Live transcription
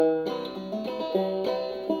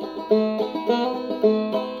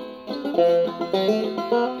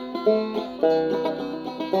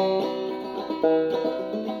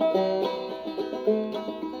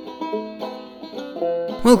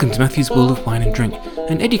Welcome to Matthew's World of Wine and Drink,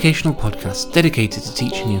 an educational podcast dedicated to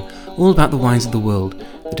teaching you all about the wines of the world,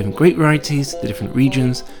 the different grape varieties, the different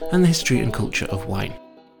regions, and the history and culture of wine.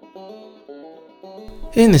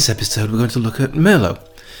 In this episode we're going to look at Merlot,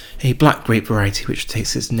 a black grape variety which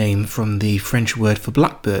takes its name from the French word for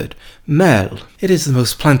blackbird, merle. It is the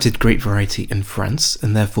most planted grape variety in France,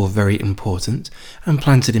 and therefore very important, and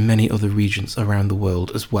planted in many other regions around the world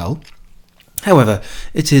as well. However,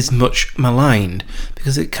 it is much maligned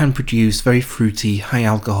because it can produce very fruity, high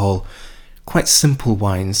alcohol, quite simple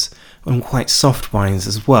wines and quite soft wines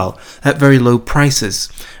as well at very low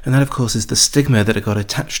prices. And that of course is the stigma that got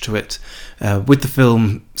attached to it with the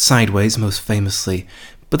film Sideways most famously.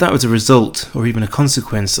 But that was a result, or even a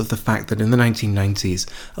consequence, of the fact that in the 1990s,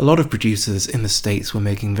 a lot of producers in the States were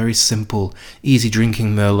making very simple, easy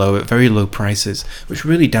drinking Merlot at very low prices, which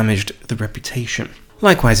really damaged the reputation.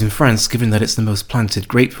 Likewise in France, given that it's the most planted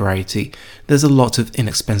grape variety, there's a lot of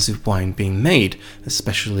inexpensive wine being made,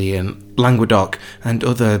 especially in Languedoc and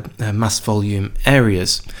other mass volume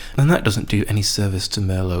areas, and that doesn't do any service to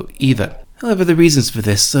Merlot either. However, the reasons for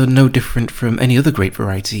this are no different from any other grape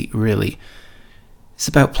variety, really. It's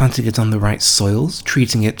about planting it on the right soils,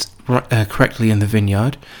 treating it correctly in the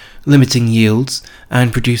vineyard, limiting yields,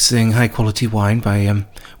 and producing high-quality wine by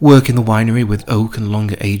work in the winery with oak and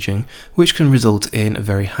longer aging, which can result in a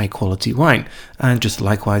very high-quality wine. And just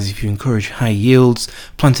likewise, if you encourage high yields,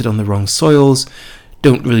 plant it on the wrong soils,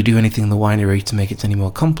 don't really do anything in the winery to make it any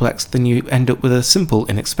more complex, then you end up with a simple,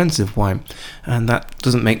 inexpensive wine. And that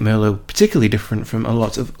doesn't make Merlot particularly different from a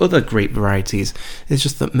lot of other grape varieties. It's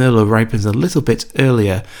just that Merlot ripens a little bit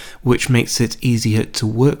earlier, which makes it easier to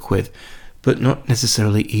work with, but not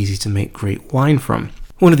necessarily easy to make great wine from.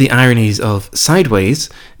 One of the ironies of Sideways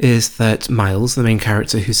is that Miles, the main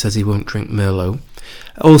character who says he won't drink Merlot,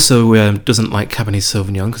 also doesn't like Cabernet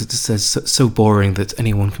Sauvignon because it just says so boring that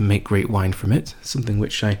anyone can make great wine from it, something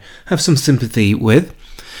which I have some sympathy with.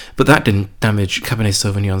 But that didn't damage Cabernet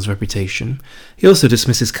Sauvignon's reputation. He also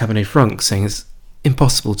dismisses Cabernet Franc, saying it's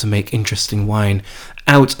impossible to make interesting wine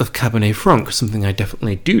out of Cabernet Franc, something I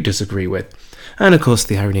definitely do disagree with. And of course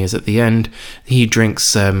the irony is at the end, he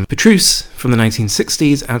drinks Petrus from the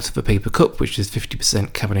 1960s out of a paper cup, which is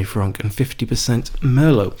 50% Cabernet Franc and 50%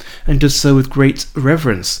 Merlot, and does so with great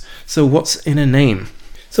reverence. So what's in a name?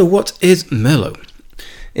 So what is Merlot?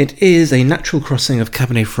 It is a natural crossing of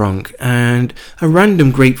Cabernet Franc and a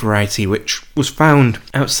random grape variety which was found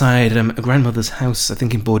outside a grandmother's house, I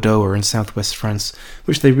think in Bordeaux or in southwest France,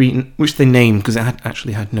 which they named, because it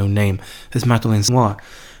actually had no name, as Madeleine Noir.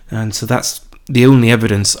 And so that's the only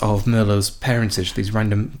evidence of Merlot's parentage, these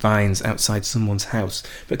random vines outside someone's house.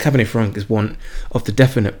 But Cabernet Franc is one of the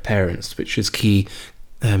definite parents, which is key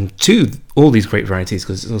to all these grape varieties,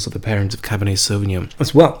 because it's also the parent of Cabernet Sauvignon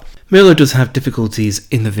as well. Merlot does have difficulties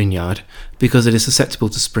in the vineyard because it is susceptible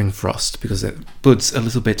to spring frost, because it buds a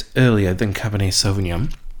little bit earlier than Cabernet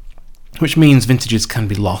Sauvignon, which means vintages can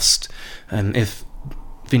be lost if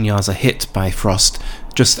vineyards are hit by frost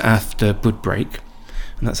just after bud break.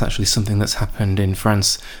 And that's actually something that's happened in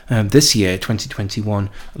France this year,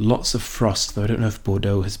 2021. Lots of frost, though I don't know if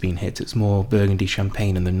Bordeaux has been hit. It's more Burgundy,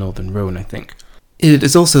 Champagne and the Northern Rhone, I think. It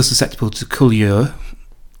is also susceptible to cueillure,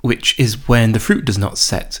 which is when the fruit does not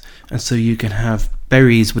set. And so you can have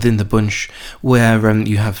berries within the bunch where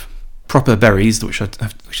you have proper berries, which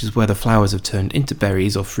is where the flowers have turned into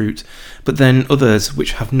berries or fruit, but then others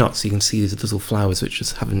which have not, so you can see these little flowers which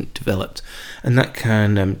just haven't developed, and that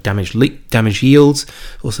can damage yields,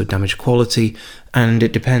 also damage quality, and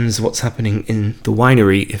it depends what's happening in the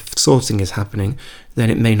winery. If sorting is happening, then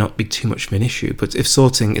it may not be too much of an issue, but if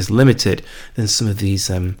sorting is limited, then some of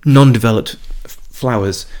these non-developed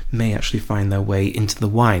flowers may actually find their way into the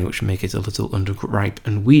wine, which make it a little underripe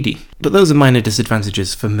and weedy. But those are minor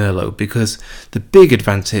disadvantages for Merlot, because the big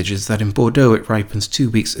advantage is that in Bordeaux it ripens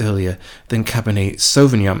 2 weeks earlier than Cabernet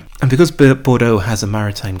Sauvignon. And because Bordeaux has a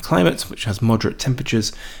maritime climate, which has moderate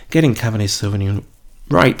temperatures, getting Cabernet Sauvignon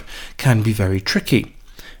ripe can be very tricky.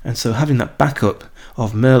 And so having that backup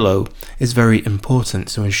of Merlot is very important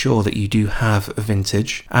to ensure that you do have a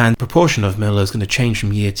vintage, and the proportion of Merlot is going to change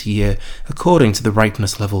from year to year according to the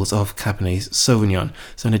ripeness levels of Cabernet Sauvignon.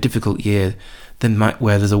 So in a difficult year,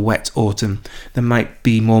 where there's a wet autumn, there might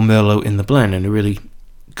be more Merlot in the blend, and a really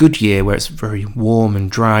good year where it's very warm and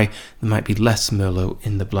dry, there might be less Merlot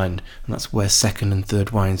in the blend, and that's where second and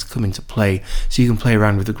third wines come into play. So you can play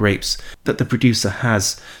around with the grapes that the producer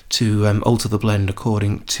has to alter the blend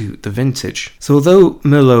according to the vintage. So although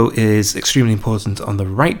Merlot is extremely important on the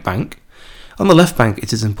right bank, on the left bank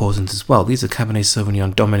it is important as well. These are Cabernet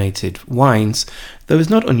Sauvignon dominated wines, though it's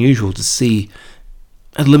not unusual to see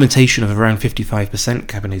a limitation of around 55%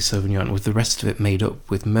 Cabernet Sauvignon, with the rest of it made up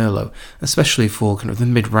with Merlot, especially for kind of the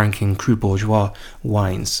mid-ranking Cru Bourgeois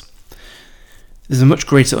wines. There's a much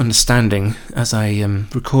greater understanding, as I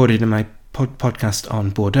recorded in my podcast on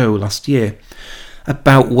Bordeaux last year,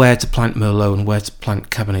 about where to plant Merlot and where to plant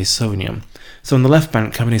Cabernet Sauvignon. So on the left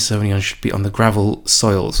bank, Cabernet Sauvignon should be on the gravel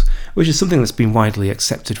soils, which is something that's been widely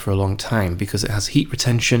accepted for a long time because it has heat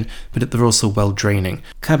retention, but they're also well draining.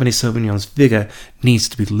 Cabernet Sauvignon's vigour needs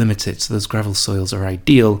to be limited, so those gravel soils are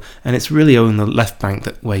ideal, and it's really on the left bank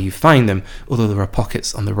where you find them, although there are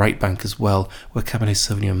pockets on the right bank as well where Cabernet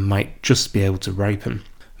Sauvignon might just be able to ripen.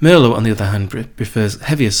 Merlot, on the other hand, prefers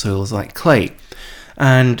heavier soils like clay,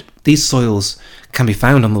 and these soils can be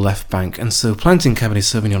found on the left bank, and so planting Cabernet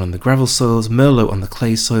Sauvignon on the gravel soils, Merlot on the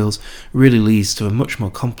clay soils, really leads to a much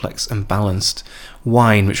more complex and balanced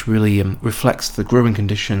wine, which really reflects the growing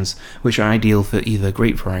conditions which are ideal for either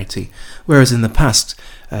grape variety. Whereas in the past,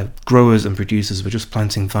 growers and producers were just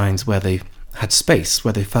planting vines where they had space,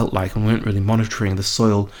 where they felt like, and weren't really monitoring the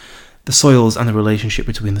soils and the relationship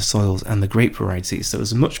between the soils and the grape varieties. So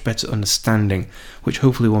there's a much better understanding, which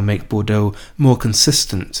hopefully will make Bordeaux more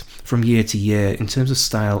consistent from year to year in terms of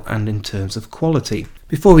style and in terms of quality.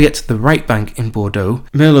 Before we get to the right bank in Bordeaux,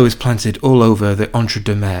 Merlot is planted all over the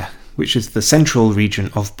Entre-deux-Mers, which is the central region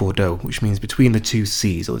of Bordeaux, which means between the two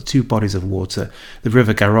seas, or the two bodies of water, the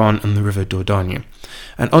River Garonne and the River Dordogne.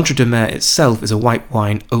 And Entre-deux-Mers itself is a white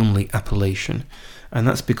wine only appellation. And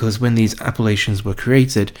that's because when these appellations were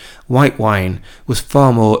created, white wine was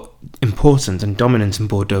far more important and dominant in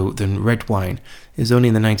Bordeaux than red wine. It was only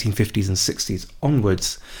in the 1950s and 60s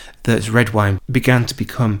onwards that red wine began to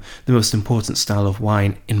become the most important style of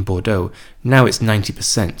wine in Bordeaux. Now it's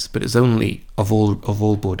 90%, but it's only of all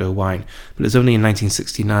Bordeaux wine. But it's only in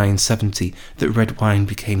 1969-70 that red wine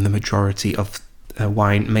became the majority of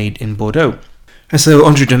wine made in Bordeaux. And so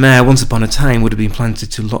Entre-deux-Mers, once upon a time, would have been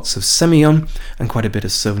planted to lots of Semillon and quite a bit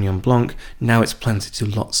of Sauvignon Blanc. Now it's planted to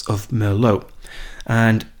lots of Merlot.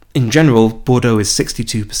 And in general, Bordeaux is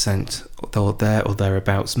 62% or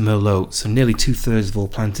thereabouts Merlot. So nearly 2/3 of all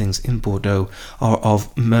plantings in Bordeaux are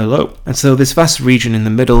of Merlot. And so this vast region in the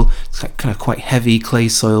middle, it's kind of quite heavy clay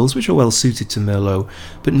soils, which are well suited to Merlot,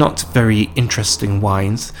 but not very interesting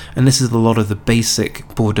wines. And this is a lot of the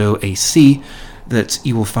basic Bordeaux AC that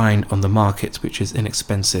you will find on the market, which is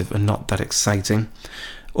inexpensive and not that exciting.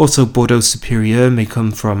 Also, Bordeaux Supérieur may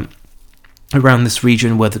come from around this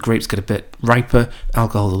region where the grapes get a bit riper,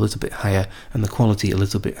 alcohol a little bit higher, and the quality a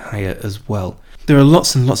little bit higher as well. There are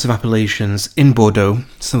lots and lots of appellations in Bordeaux,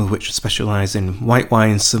 some of which specialise in white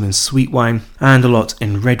wine, some in sweet wine, and a lot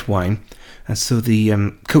in red wine. And so the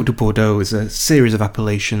Côte de Bordeaux is a series of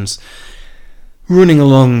appellations running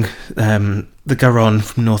along the Garonne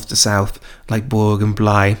from north to south, like Bourg and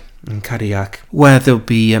Blaye and Cadillac, where there'll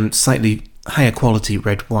be slightly higher quality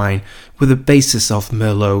red wine with a basis of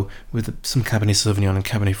Merlot, with some Cabernet Sauvignon and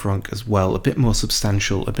Cabernet Franc as well, a bit more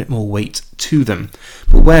substantial, a bit more weight to them.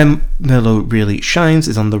 But where Merlot really shines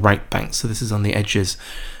is on the right bank, so this is on the edges,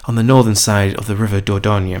 on the northern side of the River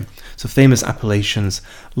Dordogne. So famous appellations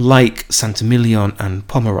like Saint-Emilion and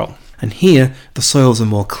Pomerol. And here, the soils are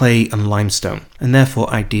more clay and limestone, and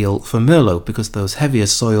therefore ideal for Merlot, because those heavier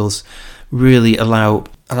soils really allow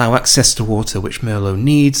access to water, which Merlot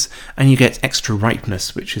needs, and you get extra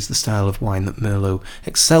ripeness, which is the style of wine that Merlot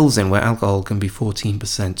excels in, where alcohol can be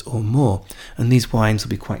 14% or more, and these wines will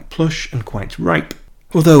be quite plush and quite ripe.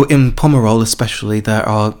 Although in Pomerol especially, there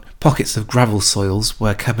are pockets of gravel soils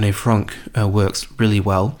where Cabernet Franc works really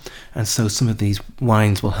well, and so some of these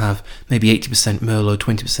wines will have maybe 80% Merlot,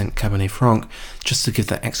 20% Cabernet Franc, just to give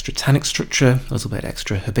that extra tannic structure, a little bit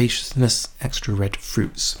extra herbaceousness, extra red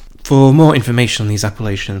fruits. For more information on these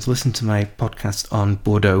appellations, listen to my podcast on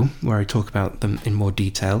Bordeaux, where I talk about them in more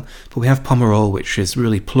detail. But we have Pomerol, which is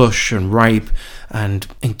really plush and ripe and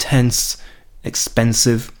intense,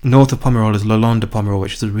 expensive. North of Pomerol is Lalande de Pomerol,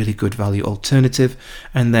 which is a really good value alternative.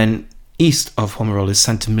 And then east of Pomerol is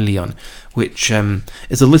Saint-Emilion, which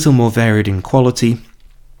is a little more varied in quality.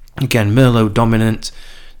 Again, Merlot dominant.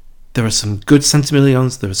 There are some good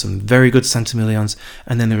Saint-Emilions, there are some very good Saint-Emilions,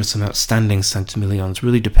 and then there are some outstanding Saint-Emilions,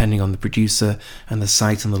 really depending on the producer and the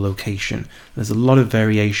site and the location. There's a lot of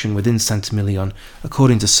variation within Saint-Emilion,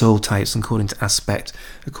 according to soil types, according to aspect,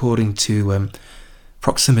 according to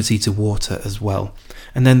proximity to water as well.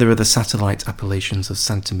 And then there are the satellite appellations of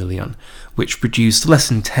Saint-Emilion, which produce less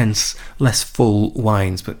intense, less full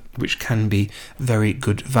wines, but which can be very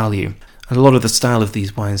good value. And a lot of the style of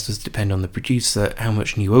these wines does depend on the producer, how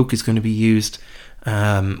much new oak is going to be used,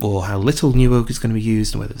 or how little new oak is going to be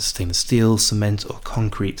used, and whether it's stainless steel, cement, or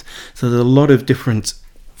concrete. So there's a lot of different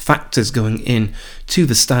factors going in to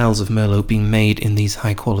the styles of Merlot being made in these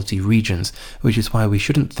high quality regions, which is why we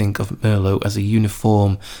shouldn't think of Merlot as a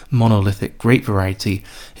uniform monolithic grape variety.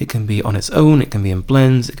 It can be on its own, it can be in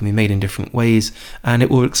blends, it can be made in different ways, and it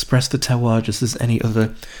will express the terroir just as any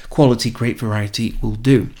other quality grape variety will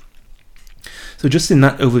do. So just in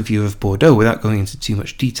that overview of Bordeaux, without going into too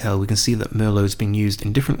much detail, we can see that Merlot has been used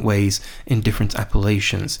in different ways in different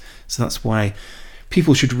appellations. So that's why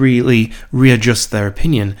people should really readjust their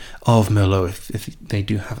opinion of Merlot if they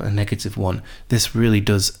do have a negative one. This really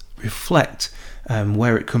does reflect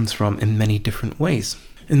where it comes from in many different ways.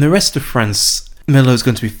 In the rest of France, Merlot is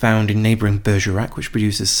going to be found in neighbouring Bergerac, which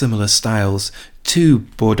produces similar styles to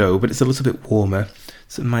Bordeaux, but it's a little bit warmer.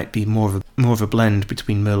 So it might be more of a blend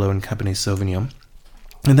between Merlot and Cabernet Sauvignon.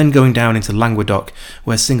 And then going down into Languedoc,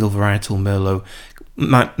 where single varietal Merlot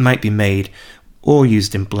might be made or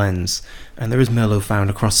used in blends. And there is Merlot found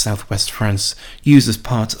across southwest France, used as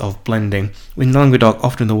part of blending. In Languedoc,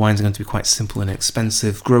 often the wines are going to be quite simple and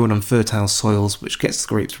inexpensive, grown on fertile soils, which gets the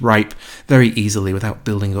grapes ripe very easily without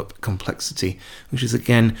building up complexity, which is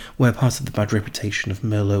again where part of the bad reputation of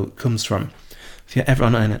Merlot comes from. If you're ever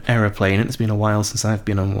on an aeroplane, and it's been a while since I've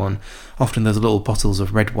been on one, often there's little bottles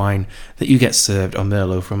of red wine that you get served on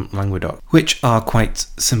Merlot from Languedoc, which are quite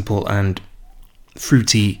simple and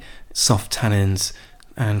fruity, soft tannins,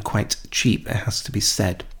 and quite cheap, it has to be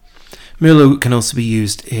said. Merlot can also be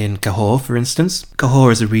used in Cahors, for instance.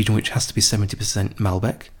 Cahors is a region which has to be 70%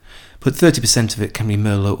 Malbec, but 30% of it can be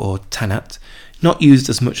Merlot or Tannat. Not used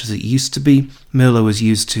as much as it used to be. Merlot was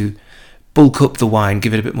used to bulk up the wine,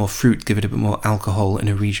 give it a bit more fruit, give it a bit more alcohol in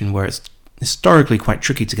a region where it's historically quite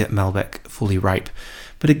tricky to get Malbec fully ripe.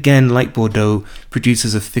 But again, like Bordeaux,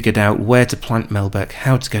 producers have figured out where to plant Malbec,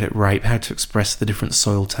 how to get it ripe, how to express the different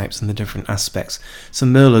soil types and the different aspects. So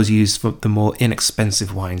Merlot's used for the more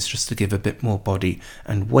inexpensive wines just to give a bit more body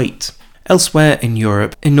and weight. Elsewhere in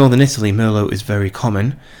Europe, in northern Italy, Merlot is very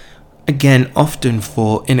common. Again, often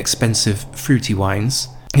for inexpensive fruity wines.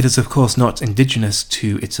 It is of course not indigenous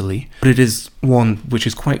to Italy, but it is one which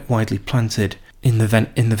is quite widely planted in the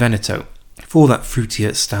Veneto for that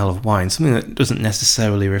fruitier style of wine, something that doesn't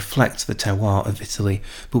necessarily reflect the terroir of Italy,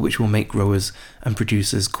 but which will make growers and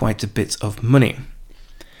producers quite a bit of money.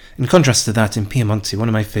 In contrast to that, in Piemonte, one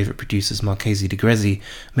of my favourite producers, Marchesi di Grezzi,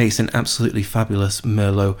 makes an absolutely fabulous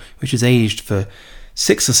Merlot, which is aged for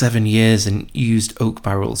 6 or 7 years in used oak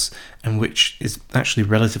barrels, and which is actually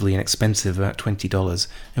relatively inexpensive, about $20,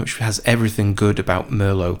 and which has everything good about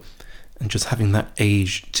Merlot, and just having that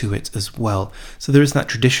age to it as well. So there is that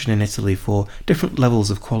tradition in Italy for different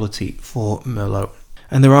levels of quality for Merlot.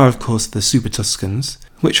 And there are, of course, the Super Tuscans,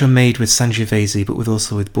 which are made with Sangiovese, but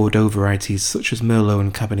also with Bordeaux varieties such as Merlot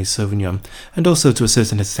and Cabernet Sauvignon, and also to a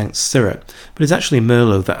certain extent Syrah. But it's actually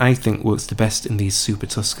Merlot that I think works the best in these Super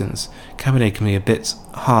Tuscans. Cabernet can be a bit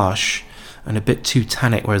harsh and a bit too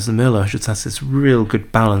tannic, whereas the Merlot just has this real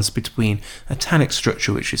good balance between a tannic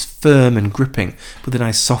structure which is firm and gripping, with a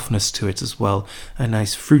nice softness to it as well, a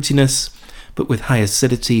nice fruitiness, but with high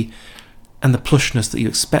acidity, and the plushness that you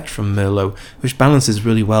expect from Merlot, which balances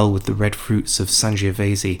really well with the red fruits of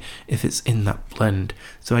Sangiovese if it's in that blend.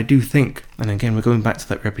 So I do think, and again we're going back to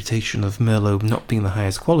that reputation of Merlot not being the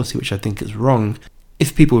highest quality, which I think is wrong.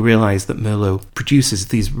 If people realise that Merlot produces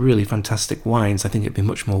these really fantastic wines, I think it'd be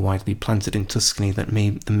much more widely planted in Tuscany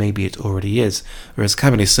than maybe it already is. Whereas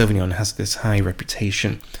Cabernet Sauvignon has this high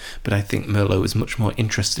reputation, but I think Merlot is much more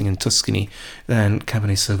interesting in Tuscany than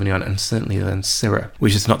Cabernet Sauvignon, and certainly than Syrah.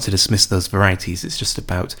 Which is not to dismiss those varieties, it's just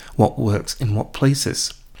about what works in what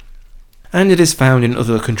places. And it is found in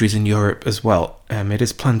other countries in Europe as well. It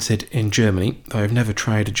is planted in Germany, though I've never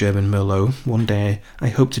tried a German Merlot. One day I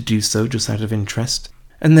hope to do so, just out of interest.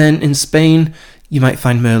 And then in Spain, you might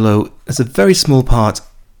find Merlot as a very small part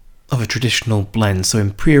of a traditional blend. So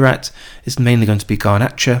in Priorat, it's mainly going to be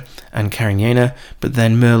Garnacha and Carignana, but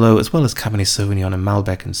then Merlot, as well as Cabernet Sauvignon and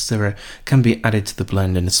Malbec and Syrah, can be added to the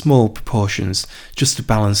blend in small proportions, just to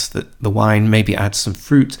balance the wine, maybe add some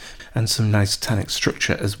fruit and some nice tannic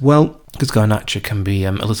structure as well, because Garnacha can be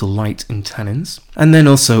a little light in tannins. And then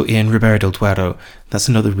also in Ribera del Duero, that's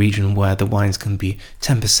another region where the wines can be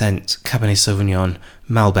 10% Cabernet Sauvignon,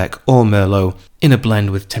 Malbec or Merlot in a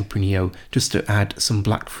blend with Tempranillo, just to add some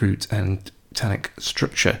black fruit and tannic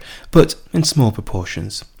structure, but in small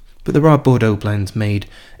proportions. But there are Bordeaux blends made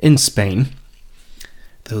in Spain,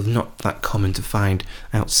 though not that common to find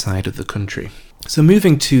outside of the country. So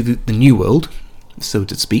moving to the New World, so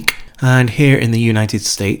to speak, and here in the United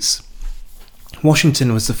States,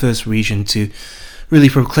 Washington was the first region to really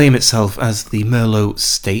proclaim itself as the Merlot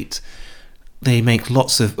state. They make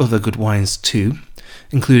lots of other good wines too.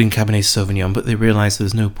 including Cabernet Sauvignon, but they realised there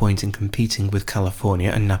was no point in competing with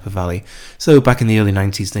California and Napa Valley. So back in the early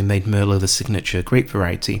 90s, they made Merlot the signature grape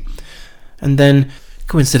variety. And then,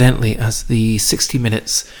 coincidentally, as the 60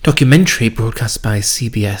 Minutes documentary broadcast by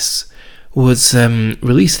CBS was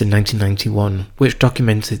released in 1991, which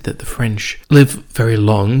documented that the French live very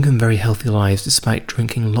long and very healthy lives despite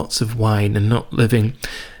drinking lots of wine and not living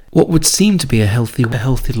what would seem to be a healthy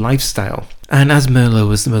lifestyle. And as Merlot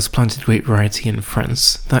was the most planted grape variety in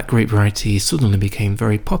France, that grape variety suddenly became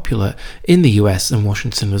very popular in the US, and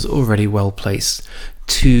Washington was already well placed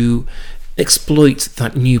to exploit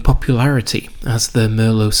that new popularity as the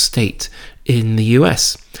Merlot state in the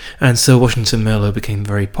US. And so Washington Merlot became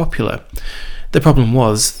very popular. The problem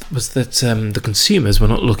was that the consumers were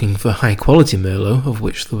not looking for high quality Merlot, of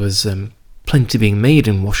which there was plenty being made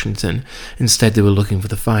in Washington. Instead, they were looking for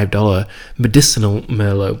the $5 medicinal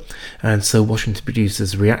Merlot. And so Washington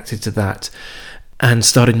producers reacted to that and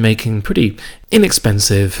started making pretty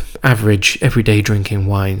inexpensive, average, everyday drinking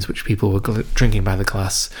wines, which people were drinking by the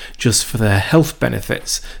glass just for their health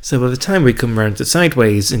benefits. So by the time we come round to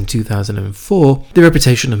Sideways in 2004, the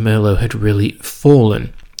reputation of Merlot had really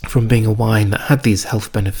fallen from being a wine that had these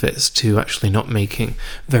health benefits to actually not making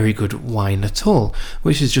very good wine at all,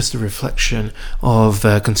 which is just a reflection of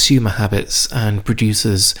consumer habits and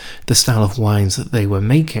producers, the style of wines that they were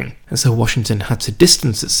making. And so Washington had to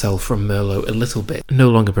distance itself from Merlot a little bit, no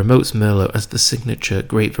longer promotes Merlot as the signature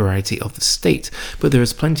grape variety of the state, but there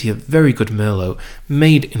is plenty of very good Merlot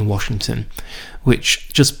made in Washington,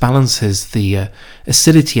 which just balances the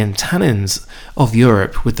acidity and tannins of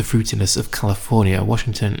Europe with the fruitiness of California.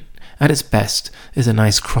 Washington, at its best, is a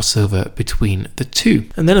nice crossover between the two.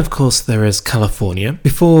 And then, of course, there is California.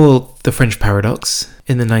 Before the French Paradox,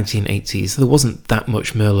 in the 1980s, there wasn't that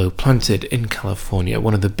much Merlot planted in California.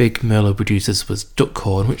 One of the big Merlot producers was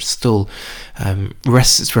Duckhorn, which still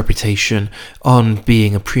rests its reputation on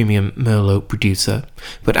being a premium Merlot producer.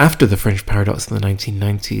 But after the French Paradox in the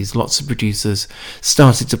 1990s, lots of producers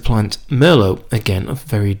started to plant Merlot, again, of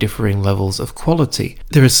very differing levels of quality.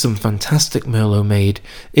 There is some fantastic Merlot made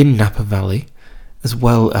in Napa Valley, as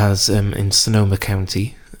well as in Sonoma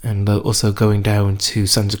County, and also going down to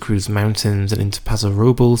Santa Cruz Mountains and into Paso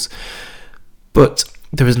Robles. But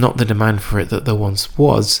there is not the demand for it that there once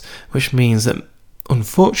was, which means that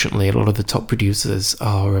unfortunately a lot of the top producers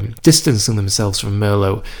are distancing themselves from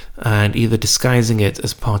Merlot and either disguising it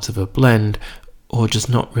as part of a blend or just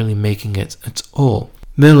not really making it at all.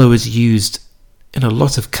 Merlot is used in a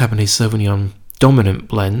lot of Cabernet Sauvignon dominant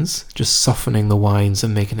blends, just softening the wines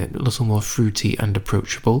and making it a little more fruity and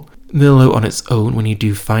approachable. Merlot on its own, when you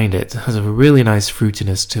do find it, has a really nice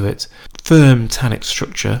fruitiness to it, firm tannic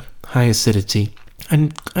structure, high acidity,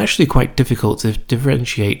 and actually quite difficult to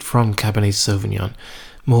differentiate from Cabernet Sauvignon.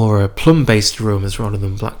 More plum-based aromas rather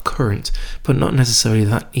than blackcurrant, but not necessarily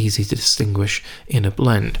that easy to distinguish in a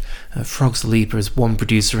blend. Frog's Leap is one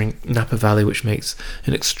producer in Napa Valley which makes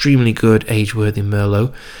an extremely good age-worthy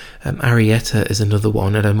Merlot. Arietta is another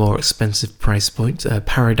one at a more expensive price point.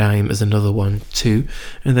 Paradigm is another one too.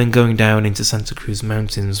 And then going down into Santa Cruz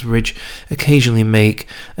Mountains, Ridge occasionally make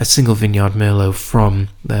a single vineyard Merlot from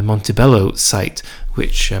their Montebello site,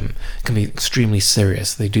 which can be extremely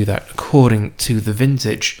serious. They do that according to the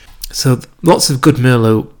vintage. So lots of good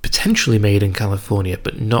Merlot potentially made in California,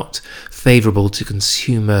 but not favourable to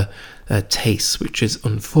consumer tastes, which is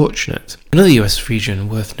unfortunate. Another US region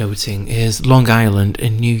worth noting is Long Island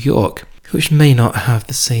in New York, which may not have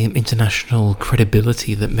the same international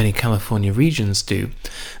credibility that many California regions do,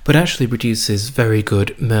 but actually produces very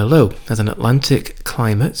good Merlot. Has an Atlantic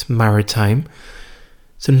climate, maritime,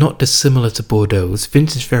 so not dissimilar to Bordeaux's.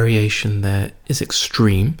 Vintage variation there is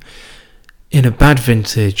extreme. In a bad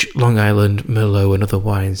vintage, Long Island Merlot and other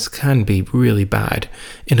wines can be really bad.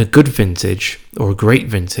 In a good vintage, or a great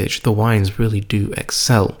vintage, the wines really do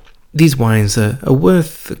excel. These wines are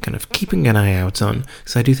worth kind of keeping an eye out on,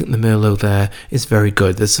 because I do think the Merlot there is very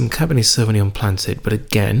good. There's some Cabernet Sauvignon planted, but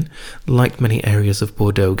again, like many areas of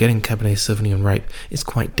Bordeaux, getting Cabernet Sauvignon ripe is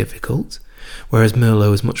quite difficult. Whereas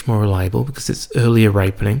Merlot is much more reliable because it's earlier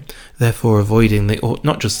ripening, therefore avoiding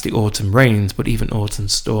not just the autumn rains, but even autumn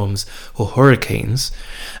storms or hurricanes.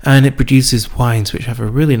 And it produces wines which have a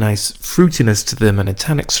really nice fruitiness to them and a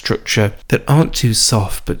tannic structure that aren't too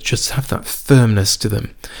soft, but just have that firmness to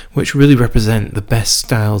them, which really represent the best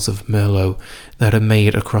styles of Merlot that are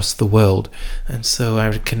made across the world. And so I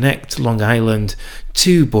would connect Long Island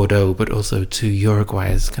to Bordeaux, but also to Uruguay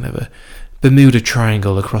as kind of a Bermuda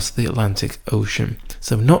Triangle across the Atlantic Ocean.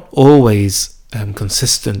 So not always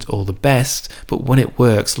consistent or the best, but when it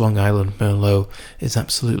works, Long Island Merlot is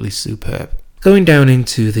absolutely superb. Going down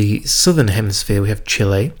into the southern hemisphere, we have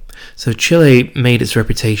Chile. So Chile made its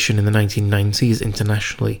reputation in the 1990s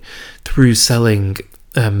internationally through selling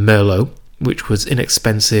Merlot, which was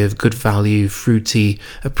inexpensive, good value, fruity,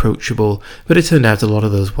 approachable, but it turned out a lot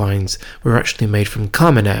of those wines were actually made from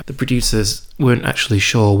Carmenere. The producers weren't actually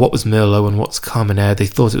sure what was Merlot and what's Carmenere. They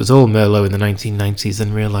thought it was all Merlot in the 1990s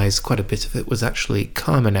and realised quite a bit of it was actually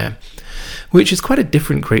Carmenere, which is quite a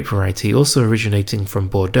different grape variety, also originating from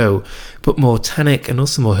Bordeaux, but more tannic and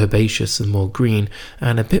also more herbaceous and more green,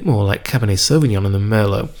 and a bit more like Cabernet Sauvignon than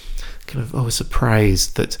Merlot. I was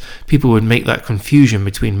surprised that people would make that confusion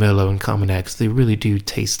between Merlot and Carmenere because they really do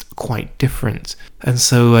taste quite different. And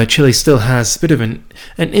so Chile still has a bit of an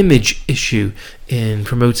image issue in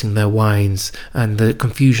promoting their wines, and the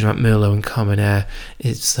confusion about Merlot and Carmenere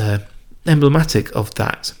is emblematic of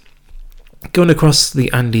that. Going across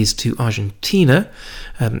the Andes to Argentina,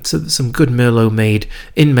 so some good Merlot made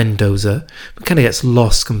in Mendoza, but kind of gets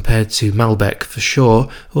lost compared to Malbec for sure,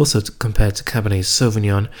 also compared to Cabernet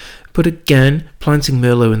Sauvignon. But again, planting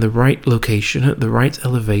Merlot in the right location, at the right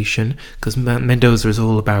elevation, because Mendoza is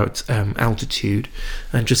all about altitude,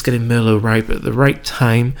 and just getting Merlot ripe at the right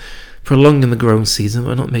time, prolonging the growing season,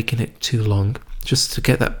 but not making it too long, just to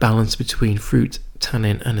get that balance between fruit,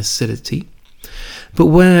 tannin, and acidity. But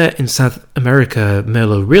where in South America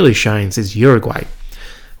Merlot really shines is Uruguay,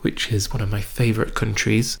 which is one of my favourite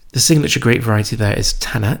countries. The signature grape variety there is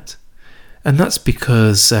Tannat, and that's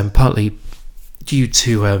because partly due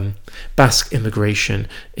to Basque immigration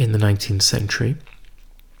in the 19th century.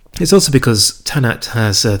 It's also because Tannat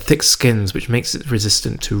has thick skins, which makes it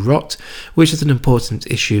resistant to rot, which is an important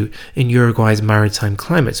issue in Uruguay's maritime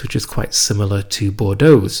climate, which is quite similar to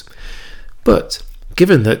Bordeaux's. But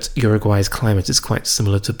given that Uruguay's climate is quite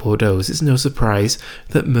similar to Bordeaux's, it's no surprise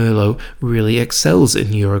that Merlot really excels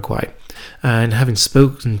in Uruguay. And having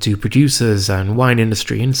spoken to producers and wine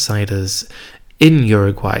industry insiders in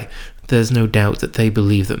Uruguay, there's no doubt that they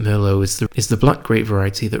believe that Merlot is the black grape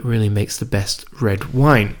variety that really makes the best red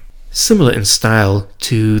wine. Similar in style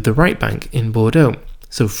to the Right Bank in Bordeaux.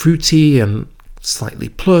 So fruity and slightly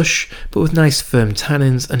plush, but with nice firm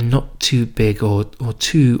tannins and not too big or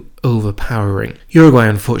too overpowering. Uruguay,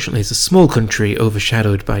 unfortunately, is a small country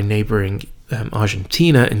overshadowed by neighbouring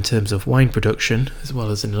Argentina in terms of wine production, as well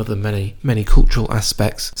as in other many cultural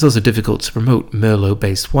aspects. It's also difficult to promote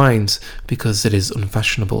Merlot-based wines because it is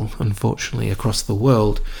unfashionable, unfortunately, across the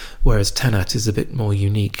world, whereas Tannat is a bit more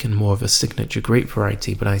unique and more of a signature grape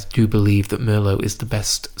variety, but I do believe that Merlot is the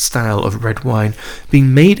best style of red wine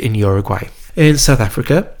being made in Uruguay. In South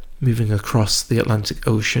Africa, moving across the Atlantic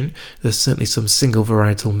Ocean, there's certainly some single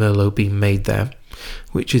varietal Merlot being made there,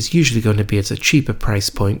 which is usually going to be at a cheaper price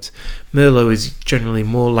point. Merlot is generally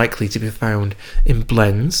more likely to be found in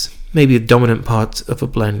blends, maybe a dominant part of a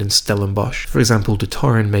blend in Stellenbosch. For example, De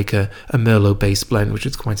Toren make a Merlot-based blend, which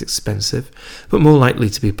is quite expensive, but more likely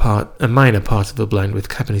to be a minor part of a blend with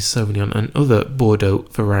Cabernet Sauvignon and other Bordeaux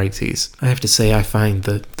varieties. I have to say I find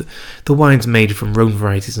that the wines made from Rhone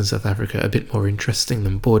varieties in South Africa a bit more interesting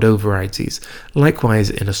than Bordeaux varieties. Likewise,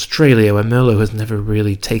 in Australia, where Merlot has never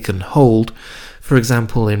really taken hold, for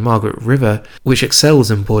example, in Margaret River, which excels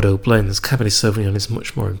in Bordeaux blends, Cabernet Sauvignon is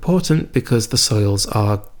much more important because the soils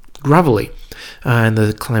are gravelly and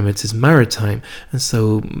the climate is maritime, and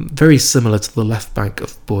so very similar to the left bank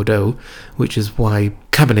of Bordeaux, which is why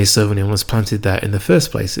Cabernet Sauvignon was planted there in the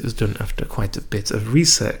first place. It was done after quite a bit of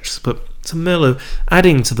research, but some Merlot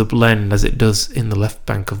adding to the blend as it does in the left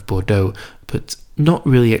bank of Bordeaux, but not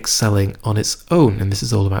really excelling on its own, and this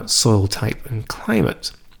is all about soil type and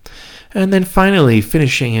climate. And then finally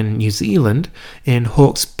finishing in New Zealand in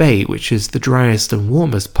Hawke's Bay, which is the driest and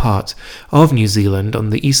warmest part of New Zealand on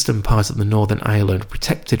the eastern part of the Northern Island,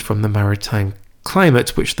 protected from the maritime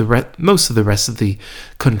climate which most of the rest of the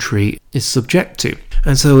country is subject to.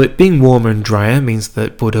 And so it being warmer and drier means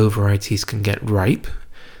that Bordeaux varieties can get ripe,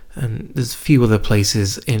 and there's a few other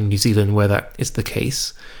places in New Zealand where that is the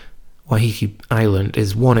case. Waiheke Island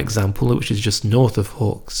is one example, which is just north of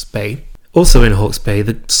Hawke's Bay. Also in Hawke's Bay,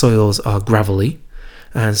 the soils are gravelly,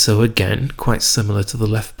 and so again, quite similar to the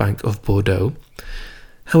left bank of Bordeaux.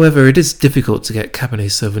 However, it is difficult to get Cabernet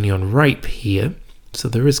Sauvignon ripe here, so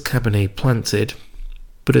there is Cabernet planted,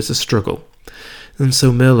 but it's a struggle. And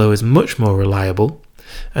so Merlot is much more reliable,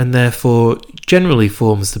 and therefore generally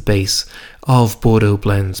forms the base of Bordeaux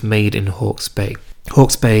blends made in Hawke's Bay.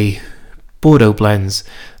 Hawke's Bay Bordeaux blends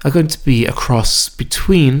are going to be a cross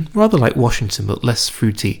between, rather like Washington but less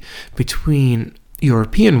fruity, between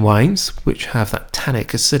European wines, which have that tannic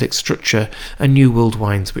acidic structure, and New World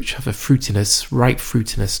wines, which have a fruitiness, ripe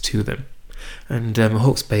fruitiness to them. And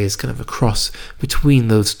Hawke's Bay is kind of a cross between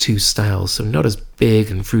those two styles, so not as big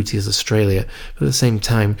and fruity as Australia, but at the same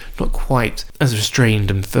time not quite as restrained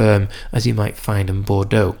and firm as you might find in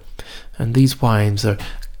Bordeaux. And these wines are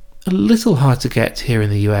a little hard to get here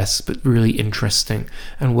in the US, but really interesting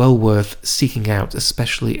and well worth seeking out,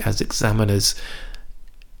 especially as examiners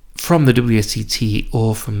from the WSET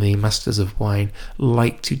or from the Masters of Wine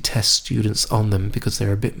like to test students on them because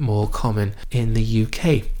they're a bit more common in the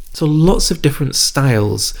UK. So lots of different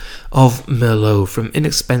styles of Merlot, from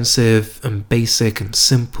inexpensive and basic and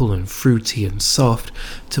simple and fruity and soft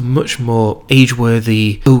to much more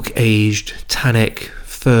age-worthy, oak-aged, tannic,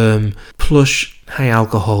 firm, plush, high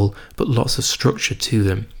alcohol, but lots of structure to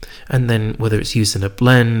them. And then whether it's used in a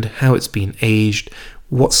blend, how it's been aged,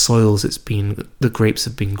 what soils the grapes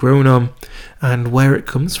have been grown on, and where it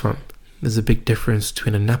comes from. There's a big difference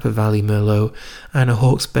between a Napa Valley Merlot and a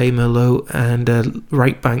Hawke's Bay Merlot and a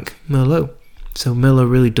Right Bank Merlot. So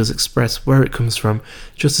Merlot really does express where it comes from,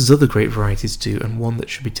 just as other grape varieties do, and one that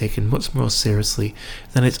should be taken much more seriously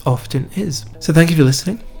than it often is. So thank you for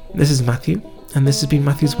listening. This is Matthew, and this has been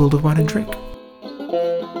Matthew's World of Wine and Drink.